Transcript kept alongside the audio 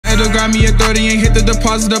Should've got me a 30 and hit the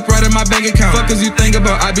deposit up right in my bank account. Fuck as you think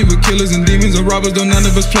about, I be with killers and demons and robbers, don't none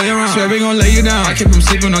of us play around. Swear we gon' lay you down. I keep them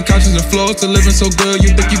sleeping on couches and floors to living so good,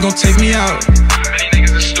 you think you gon' take me out. Many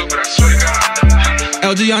niggas are stupid, I swear to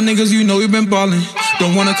God. LG, y'all niggas, you know we been ballin'.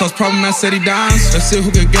 Don't wanna cause problem at Cedii dimes. Let's see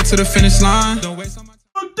who can get to the finish line. Don't waste on my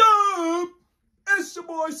time. It's your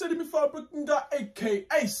boy Cedii before Brooklyn got aka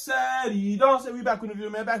Cedii. Don't say we back with the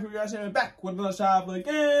video, man. Back with reaction, man. Back with another shot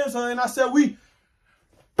again. So and I said we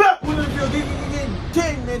back with the video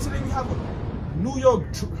gang, man. Today we have a New York.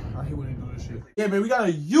 I hate when they do this shit. Yeah, man. We got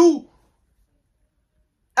a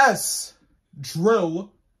US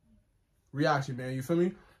drill reaction, man. You feel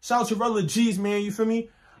me? Shout out to Rella G's, man. You feel me?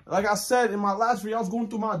 Like I said in my last video, I was going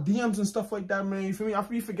through my DMs and stuff like that, man. You feel me? I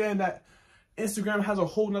be forgetting that Instagram has a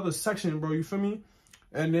whole nother section, bro. You feel me?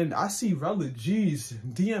 And then I see Rella G's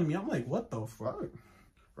DM me. I'm like, what the fuck?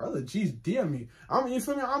 Rella G's DM me. I mean, you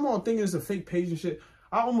feel me? I'm all thinking it's a fake page and shit.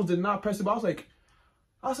 I almost did not press it, but I was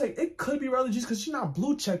like, it could be Rella G's because she's not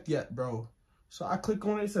blue checked yet, bro. So I click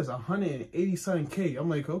on it. It says 187K. I'm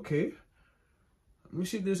like, okay. Let me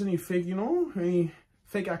see if there's any fake, you know, any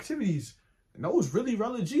fake activities. And that was really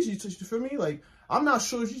Rella G. You feel me? Like, I'm not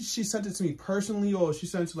sure if she sent it to me personally or she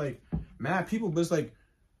sent it to, like, mad people. But it's like,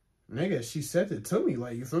 nigga, she sent it to me.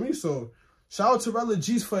 Like, you feel me? So, shout out to Rella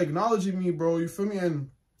G's for acknowledging me, bro. You feel me? And,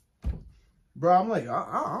 bro, I'm like,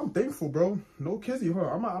 I'm thankful, bro. No kizzy. Hold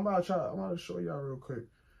on. I'm about to show y'all real quick.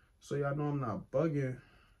 So, y'all know I'm not bugging.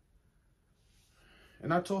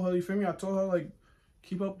 And I told her, you feel me? I told her, like,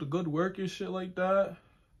 keep up the good work and shit like that.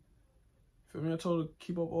 Feel me? I told her to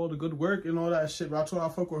keep up all the good work and all that shit. But I told her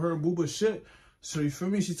I fuck with her and Booba shit. So you feel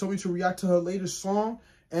me? She told me to react to her latest song.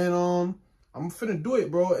 And I'm finna do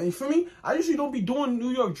it, bro. And you feel me? I usually don't be doing New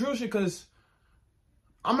York drill shit because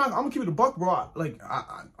I'm gonna keep it a buck, bro.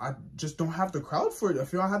 I just don't have the crowd for it.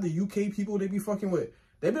 If y'all have the UK people they be fucking with,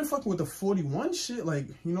 they've been fucking with the 41 shit, like,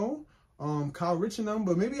 you know, Kyle Rich and them.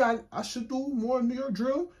 But maybe I should do more New York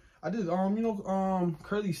drill. I did you know,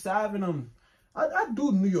 Curly Sav and I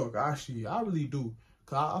do New York, actually. I really do.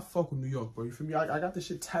 Cause I fuck with New York, bro. You feel me? I got this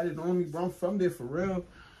shit tatted on me, bro. I'm from there for real.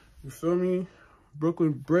 You feel me?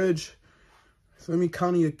 Brooklyn Bridge. You feel me?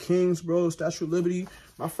 County of Kings, bro. Statue of Liberty.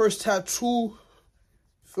 My first tattoo.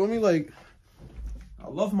 Feel me? Like, I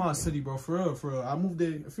love my city, bro. For real, for real. I moved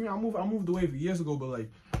there. You feel me? I moved away years ago, but like,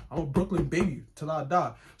 I'm a Brooklyn baby till I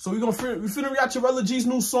die. So we finna react to Rella G's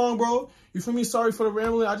new song, bro. You feel me? Sorry for the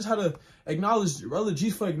rambling. I just had to acknowledge Rella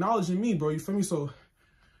G's for acknowledging me, bro. You feel me? So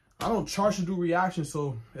I don't charge to do reactions.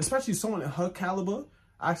 So especially someone in her caliber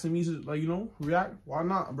asking me to, like, you know, react. Why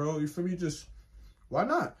not, bro? You feel me? Just why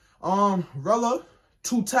not? Rella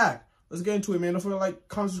to Tact. Let's get into it, man. Don't forget to like,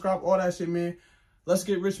 comment, subscribe, all that shit, man. Let's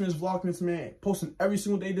get Richmond's Vlogmas, man. Posting every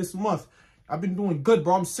single day this month. I've been doing good,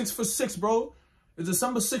 bro. I'm 6 for 6, bro. It's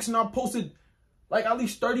December 6th and I posted like at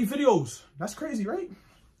least 30 videos. That's crazy, right?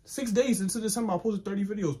 6 days into December, I posted 30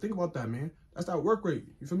 videos. Think about that, man. That's that work rate.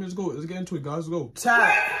 You feel me? Let's go. Let's get into it, guys. Let's go.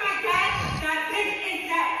 Tact.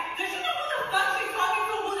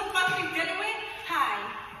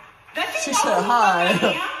 She said hi.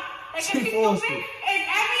 She forced it.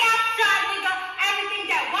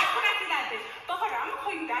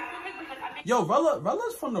 Yo,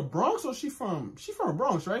 Rella's from the Bronx, or she from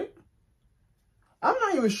Bronx, right? I'm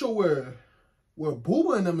not even sure where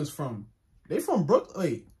Booba and them is from. They from Brooklyn.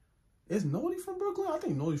 Wait, is nobody from Brooklyn? I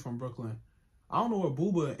think nobody's from Brooklyn. I don't know where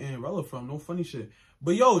Booba and Rella from. No funny shit.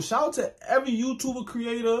 But yo, shout out to every YouTuber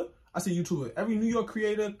creator. I say YouTuber. Every New York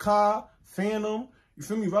creator. Ka, Phantom. You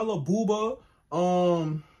feel me? Rella, Booba.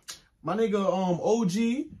 My nigga,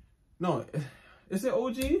 OG. No, is it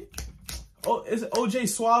OG? Oh, is it OJ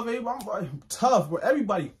Suave? I'm tough, bro.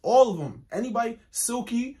 Everybody, all of them. Anybody,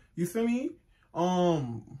 Silky, you feel me?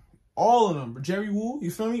 All of them. Jerry Woo, you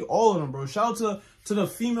feel me? All of them, bro. Shout out to the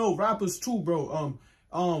female rappers too, bro.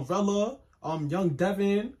 Rella, Young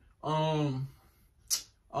Devin,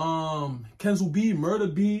 Kenzel B, Murder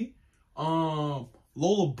B,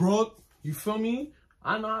 Lola Brooke, you feel me?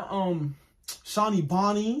 I'm not, Shawnee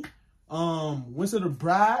Bonnie, Winston the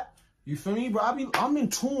Brat. You feel me, bro? I'm in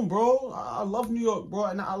tune, bro. I love New York, bro,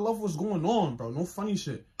 and I love what's going on, bro. No funny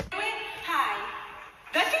shit. Hi.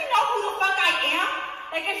 Does she know who the fuck I am?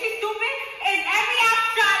 Like, is she stupid? Is every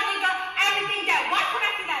outside nigga everything that? Why would I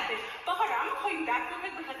do that bitch? But hold on, I'm gonna call you back real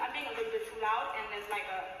quick because I'm being a little bit too loud, and there's like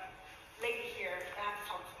a lady here that I have to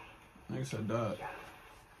talk to. Nigga said that. Yeah.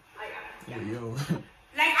 I got it. Yeah. Yo.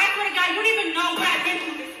 Like, I swear to God, you don't even know what I've been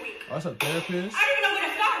through this week. Oh, that's a therapist? I don't even know where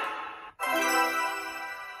to start.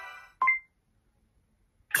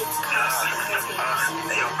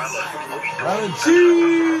 Rella G.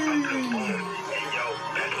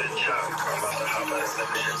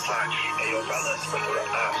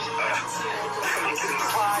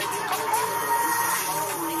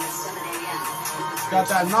 Got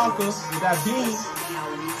that knocker with that bean.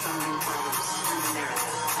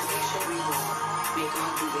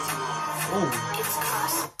 Oh,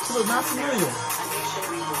 she look not familiar.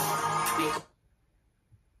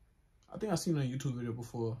 I think I've seen her in a YouTube video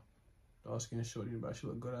before. Dark skin shorty, but she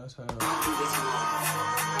look good as hell. They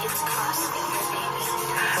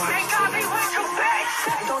got me way too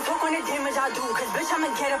fast. Don't talk on the damage I do, cause bitch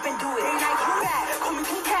I'ma get up and do it. They like who that? Call me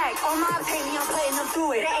Tact. All my obtaining, I'm putting them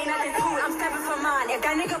through it. There ain't nothing to it. I'm stepping for mine. If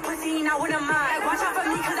that nigga pussy ain't not one of mine, like, watch out for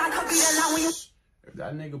me, cause I could be the line when you. If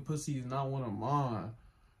that nigga pussy is not one of mine,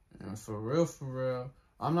 and for real,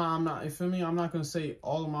 I'm not. You feel me? I'm not gonna say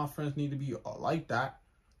all of my friends need to be like that,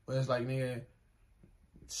 but it's like, nigga.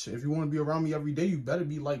 If you want to be around me every day, you better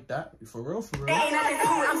be like that. For real. There ain't nothing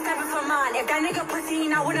to it. I'm stepping for mine. If that nigga pussy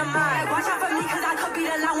ain't not one of mine, watch out for me, cause I could be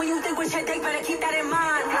the line when you think with your dick, better keep that in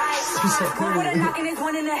mind. Like, one with a knocking is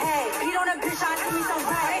one in the head. Beat on a bitch, I tell me some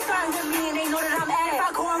right. They starting with me and they know that I'm at. If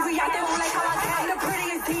I go and react, they won't like how I can. I'm the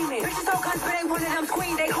prettiest demon. Bitches so guns, but they one of them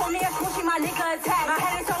queens. They call me a smoochy, my nigga attack. My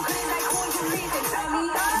head is so good, it's like who you leaving? Tell me,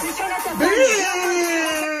 bitch ain't at the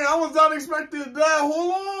Damn, I was not expecting that.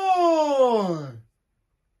 Hold on.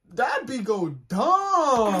 That beat go dumb.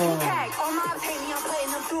 All my obtaining, I'm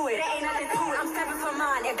putting them through it. There ain't nothing to it. I'm stepping for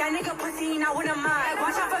mine. If that nigga pussy ain't not one of mine, like,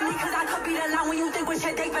 watch out for me, cause I could be the line when you think with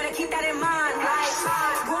your dick, better keep that in mind. Like,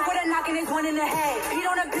 one with a knocking is one in the head. Beat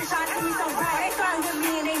on a bitch, I tell me some right. They starting with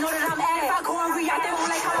me and they know that I'm at. If I go and react, they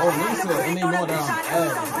won't like how I can. And they know that I'm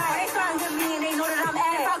at. They starting with me and they know that I'm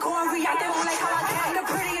at. If I go and react, they won't like how I can. I'm the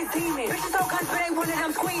prettiest demon. Bitches so guns, but they one of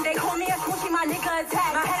them queens. They call me a smoochy, my nigga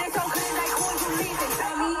attack. My head is so good, it's like who you leaving?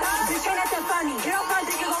 Tell me, bitch ain't nothing funny. Get off my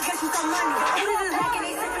dick and go get you some money. Bitches is hacking,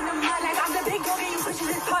 they sipping the mud like I'm the big dog and you bitches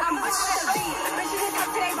is puppy. I'm with the beat. Bitches is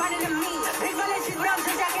tough today, running to me. Big villages, but I'm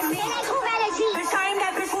just jacking me. Bitch, I am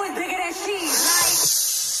that bitch who is bigger than she.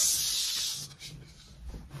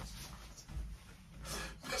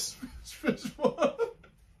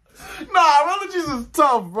 Nah, Rella is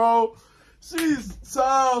tough, bro. She's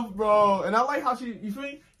tough, bro. And I like how she, you feel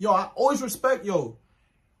me? Yo, I always respect,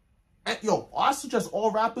 I suggest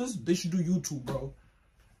all rappers, they should do YouTube, bro.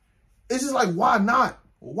 It's just like, why not?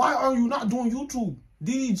 Why are you not doing YouTube?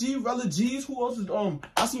 DDG, Rella G's, who else is,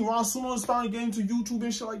 I seen Ron Suno starting getting to YouTube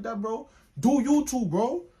and shit like that, bro. Do YouTube,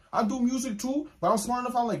 bro. I do music too, but I'm smart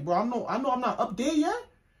enough, I'm like, bro, I know I'm not up there yet.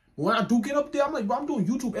 But when I do get up there, I'm like, bro, I'm doing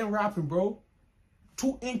YouTube and rapping, bro.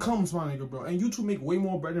 2 incomes, my nigga, bro. And YouTube make way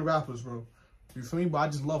more bread than rappers, bro. You feel me? But I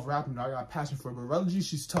just love rapping. I got a passion for it. But Rella G,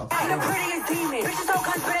 she's tough. I'm the prettiest demon. Bitches so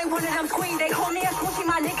guns, but they one of them queens. They call me a smoochy,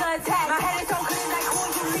 my nigga attack. My head is so good, it's like who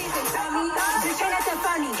you leaving? Tell me, bitch ain't nothing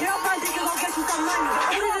funny. Get off my dick and go get you some money.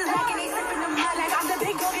 Bitches is hacking, they sipping the mud like I'm the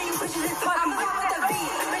big dog and you bitches is puppy. I'm with the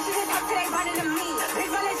beat. Bitches is tough today, running to me. Big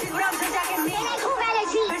villages, but I'm just jacking me.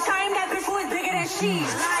 Bitch, I am that bitch who is bigger than she.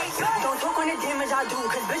 Like, don't talk on the damage I do,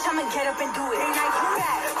 cause bitch I'ma get up and do it. They like who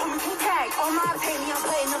that? Call me Tact. All my obtaining, I'm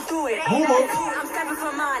putting them through it. I'm stepping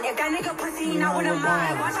for mine. If that nigga pussy ain't not one of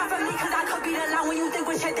mine, watch out for me, cause I could be the line when you think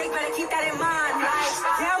with your dick, better keep that in mind. Like,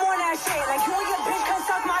 yeah, I'm on that shit. Like, you and your bitch can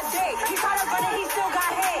suck my dick. He tried to run it, he still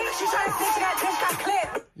got hit. She tried to stick that bitch got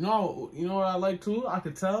clipped. You know what I like too? I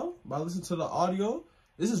could tell by listening to the audio.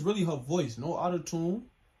 This is really her voice, no auto-tune.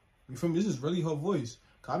 You feel me? This is really her voice.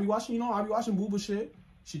 Cause I be watching, I be watching Booba shit.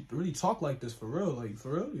 She really talk like this for real, you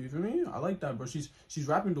feel me? I like that, bro. She's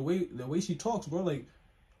rapping the way she talks, bro. Like,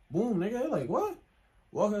 boom, nigga, like what?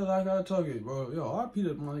 Walk it like I talk it, bro. Yo, RP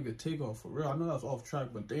that my nigga Takeoff for real. I know that's off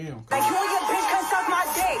track, but damn. Like you and your bitch can suck my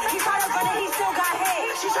dick. He tried to run it, he still got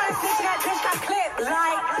hit. She tried to stick that bitch got clipped.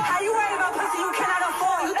 Like, how you worried about pussy you cannot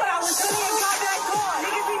afford? You thought I was silly and got that door.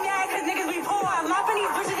 Niggas be mad cause niggas be poor. I'm mopping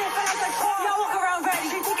these bitches and feel like a chore. Y'all walk around ready.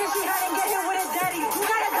 She thinking she had and get hit with a daddy. You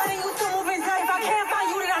got a gun and you still moving dirty. If I can't find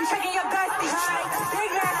you, then I'm checking your bestie. Like,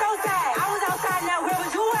 big man, so sad. I was outside now, where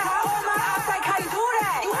was you at? How old my ops, like how you do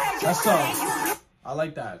that? You had your that's tough. I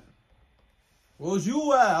like that. Where was you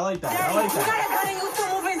at? I like that. I like that. You got a gun and you still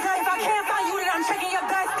moving dirty. If I can't find you, then I'm checking your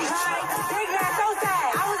bestie. Like, big man, so sad.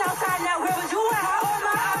 I was outside now, where was you at? How old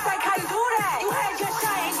my ops, like how you do that? You had your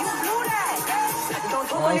shot and you blew that. Don't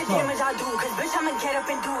talk on the damage I do, cause bitch I'ma get up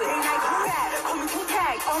and do it. They like who that? Call me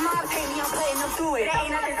Tact. All my obtaining, I'm putting them through it. There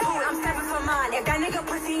ain't nothing to it. I'm stepping for mine. If that nigga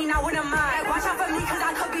pussy ain't not one of mine, like, watch out for me, cause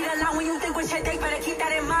I could be the line when you think with your dick, better keep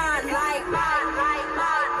that in mind. Like,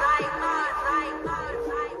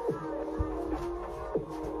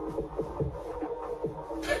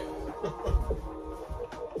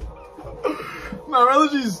 Nah, Rella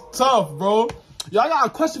G's tough, bro. Yo, I got a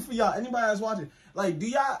question for y'all. Anybody that's watching. Like, do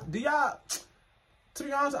y'all, to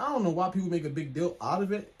be honest, I don't know why people make a big deal out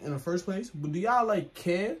of it in the first place, but do y'all, like,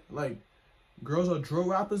 care? Like, girls are drill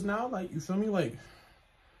rappers now? Like, you feel me? Like,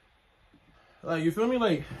 you feel me?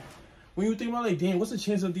 Like, when you think about, like, damn, what's the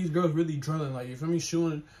chance of these girls really drilling? Like, you feel me?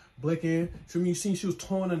 Shooting, blicking. You feel me? You seen she was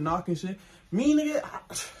towing and knocking shit. Me,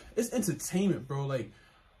 nigga, it's entertainment, bro. Like,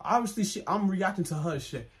 obviously, I'm reacting to her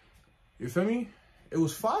shit. You feel me? It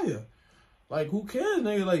was fire. Like, who cares,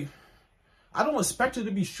 nigga? Like, I don't expect her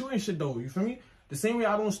to be shooting shit, though. You feel me? The same way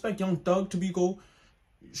I don't expect Young Thug to be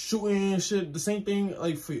shooting shit. The same thing,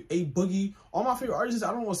 like, for A Boogie. All my favorite artists,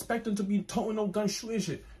 I don't expect them to be toting no gun shooting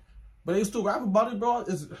shit. But they still rap about it, bro.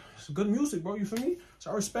 It's good music, bro. You feel me?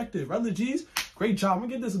 So I respect it. Rella G's, great job. I'm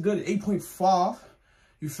gonna give this a good 8.5.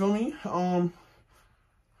 You feel me?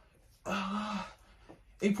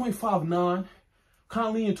 8.59. Kind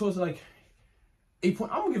of leaning towards, like, 8. I'm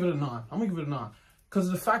gonna give it a 9. I'm gonna give it a 9. Because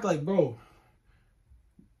of the fact, like, bro,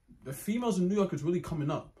 the females in New York is really coming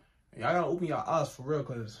up. And y'all gotta open your eyes for real,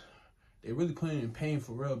 because they really putting in pain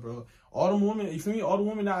for real, bro. All the women, you feel me? All the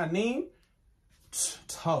women that I named,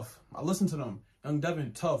 tough. I listen to them. Young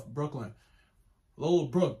Devin, tough. Brooklyn. Lola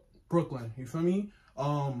Brooke, Brooklyn. You feel me?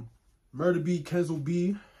 Murder B, Kenzel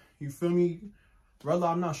B. You feel me? Rella,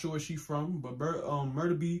 I'm not sure where she from, but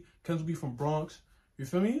Murder B, Kenzel B from Bronx. You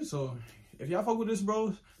feel me? So if y'all fuck with this,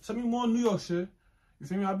 bro, send me more New York shit. You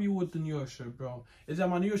feel me? I'll be with the New York shit, bro. It's that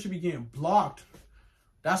my New York shit be getting blocked.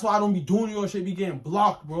 That's why I don't be doing New York shit, be getting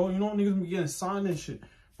blocked, bro. You know, niggas be getting signed and shit.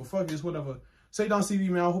 But fuck this, whatever. Say down CV,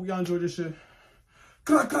 man. I hope y'all enjoyed this shit.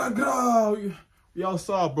 Y'all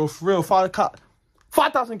saw, bro. For real.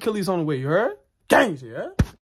 5,000 killies on the way, you heard? Gangs, yeah?